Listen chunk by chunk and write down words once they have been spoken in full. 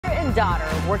and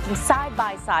daughter working side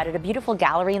by side at a beautiful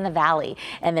gallery in the valley,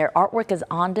 and their artwork is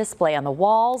on display on the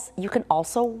walls. You can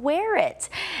also wear it.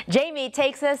 Jaime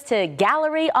takes us to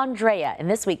Gallery Andrea in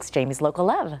this week's Jaime's Local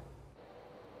Love.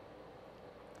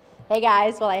 Hey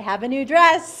guys, well, I have a new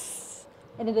dress,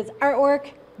 and it is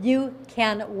artwork you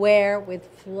can wear with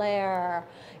flair.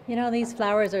 You know, these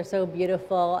flowers are so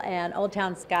beautiful, and Old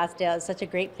Town Scottsdale is such a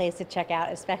great place to check out,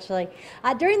 especially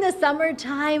during the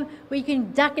summertime where you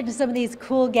can duck into some of these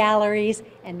cool galleries,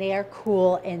 and they are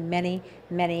cool in many,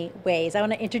 many ways. I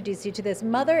want to introduce you to this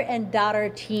mother and daughter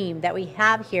team that we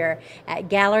have here at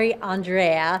Gallery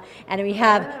Andrea, and we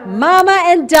have Mama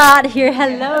and Dot here.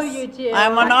 Hello, you two.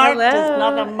 I'm an artist,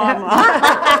 not a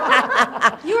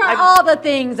mama. You are all the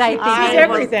things, I think. She's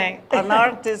everything. An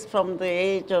artist from the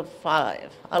age of 5.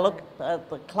 I looked at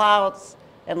the clouds,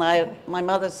 and my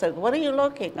mother said, "What are you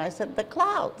looking?" I said, "The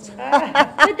clouds."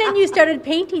 But then you started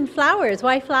painting flowers.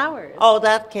 Why flowers? Oh,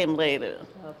 that came later.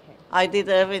 Okay. I did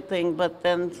everything, but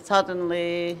then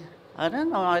suddenly, I don't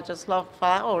know, I just loved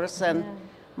flowers, and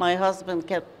my husband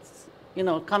kept, you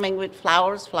know, coming with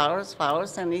flowers, flowers,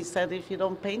 flowers, and he said, "If you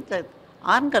don't paint it,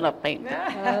 I'm gonna paint it."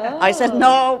 Oh. I said,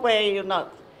 "No way, you're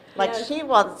not." Like she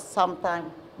was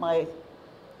sometime my,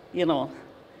 you know.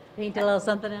 Paint a little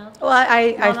something else? Well,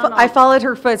 I followed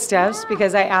her footsteps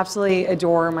because I absolutely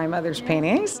adore my mother's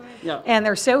paintings. Yeah. And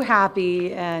they're so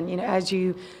happy, and you know, as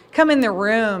you come in the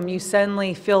room, you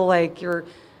suddenly feel like your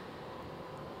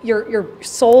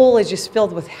soul is just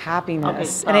filled with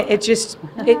happiness, and it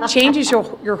changes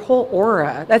your whole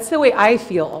aura. That's the way I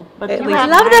feel. But at you least. I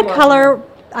love the color.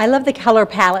 I love the color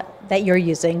palette that you're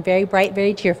using. Very bright,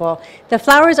 very cheerful. The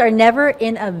flowers are never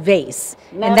in a vase,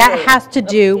 and that has to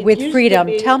do with freedom.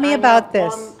 Tell me about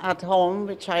this. One at home,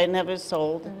 which I never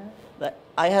sold.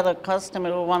 I had a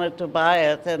customer who wanted to buy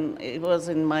it, and it was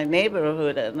in my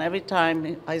neighborhood. And every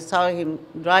time I saw him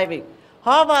driving,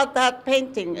 "How about that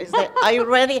painting?" He said, "Are you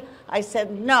ready?" I said,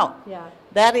 "No." Yeah.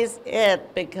 That is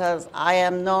it, because I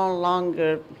am no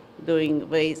longer doing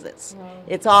vases.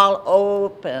 It's all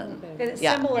open. It's a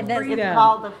symbol of It's freedom.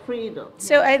 called the freedom.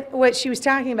 So what she was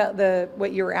talking about,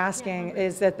 what you were asking,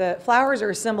 is that the flowers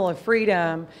are a symbol of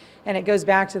freedom, and it goes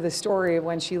back to the story of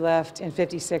when she left in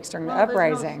 '56 during the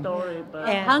uprising. No story, but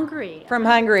Hungary. From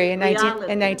Hungary in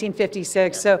Reality.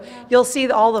 1956. So you'll see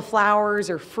that all the flowers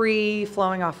are free,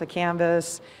 flowing off the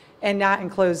canvas, and not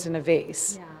enclosed in a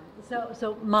vase. Yeah.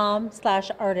 So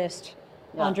mom/artist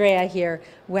Andrea here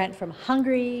went from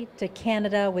Hungary to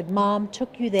Canada with mom,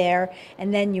 took you there,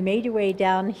 and then you made your way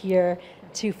down here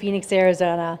to Phoenix,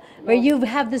 Arizona, where you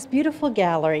have this beautiful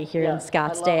gallery here in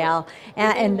Scottsdale.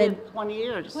 And then 20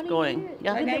 years 20 going. years.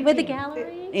 Yeah. With the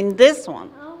gallery? In this one.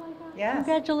 Oh my God. Yes.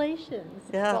 Congratulations.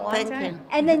 Yeah, thank you.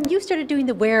 And then you started doing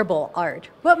the wearable art.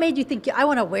 What made you think, I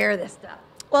want to wear this stuff?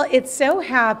 Well, it's so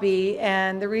happy,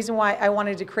 and the reason why I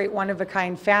wanted to create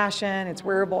one-of-a-kind fashion, it's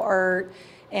wearable art,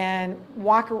 and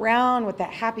walk around with that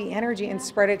happy energy and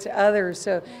spread it to others.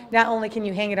 So not only can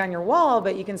you hang it on your wall,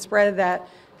 but you can spread that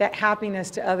happiness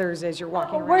to others as you're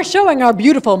walking around. We're showing our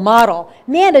beautiful model.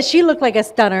 Man, does she look like a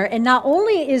stunner. And not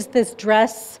only is this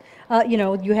dress, you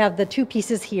know, you have the 2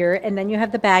 pieces here, and then you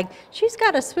have the bag. She's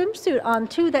got a swimsuit on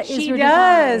too that is your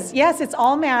does. design. Yes, it's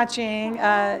all matching.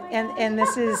 And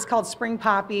this is called Spring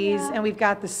Poppies, and we've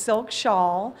got the silk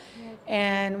shawl.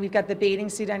 And we've got the bathing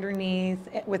suit underneath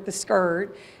with the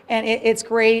skirt, and it's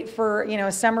great for, you know,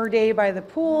 a summer day by the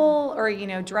pool, or, you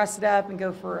know, dress it up and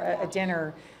go for a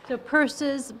dinner. So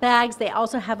purses, bags, they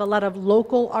also have a lot of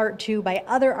local art too by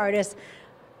other artists.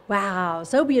 Wow,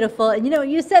 so beautiful. And you know,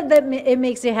 you said that it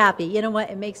makes you happy. You know what?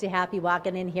 It makes you happy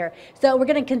walking in here. So we're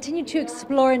going to continue to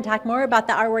explore and talk more about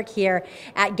the artwork here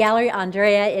at Gallery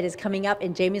Andrea. It is coming up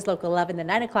in Jaime's Local Love in the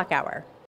 9 o'clock hour.